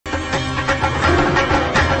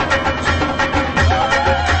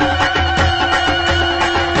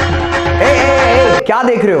क्या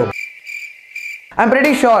देख रहे हो? I'm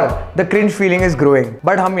pretty sure the cringe feeling is growing,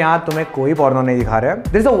 but हम यहाँ तुम्हें कोई porno नहीं दिखा रहे हैं.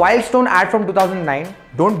 This is a Wild Stone ad from 2009.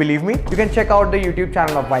 Don't believe me? You can check out the YouTube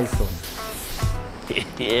channel of Wild Stone.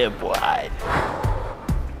 Yeah, boy.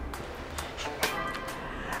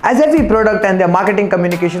 As every product and their marketing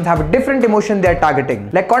communications have a different emotion they are targeting.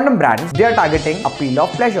 Like condom brands, they are targeting appeal of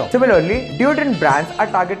pleasure. Similarly, deodorant brands are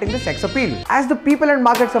targeting the sex appeal. As the people and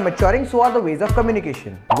markets are maturing, so are the ways of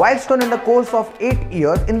communication. Wild Stone, in the course of 8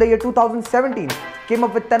 years, in the year 2017, came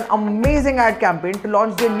up with an amazing ad campaign to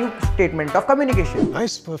launch their new statement of communication.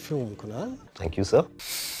 Nice perfume, Kunal. Thank you, sir.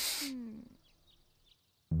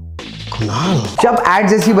 जब add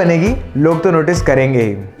जैसी बनेगी लोग तो notice करेंगे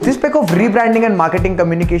ही. This peak of rebranding and marketing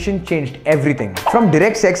communication changed everything. From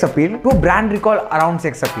direct sex appeal to a brand recall around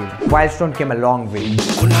sex appeal. Wild Stone came a long way.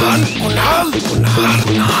 Kunal.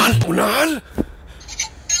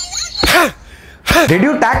 Did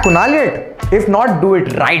you tag Kunal yet? If not, do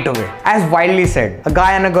it right away. As widely said, a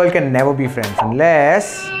guy and a girl can never be friends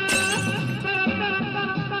unless...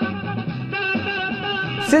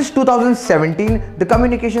 Since 2017, the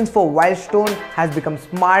communications for Wild Stone has become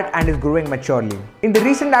smart and is growing maturely. In the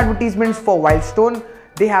recent advertisements for Wild Stone,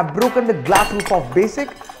 they have broken the glass roof of basic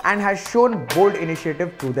and has shown bold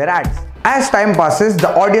initiative through their ads. As time passes, the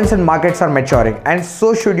audience and markets are maturing, and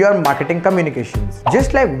so should your marketing communications.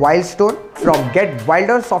 Just like Wild Stone, from Get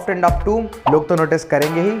Wilder softened up to log to notice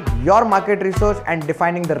karenge hi, your market research and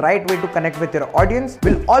defining the right way to connect with your audience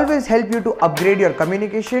will always help you to upgrade your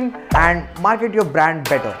communication and market your brand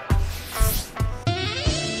better.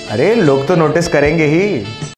 अरे लोग तो notice करेंगे ही.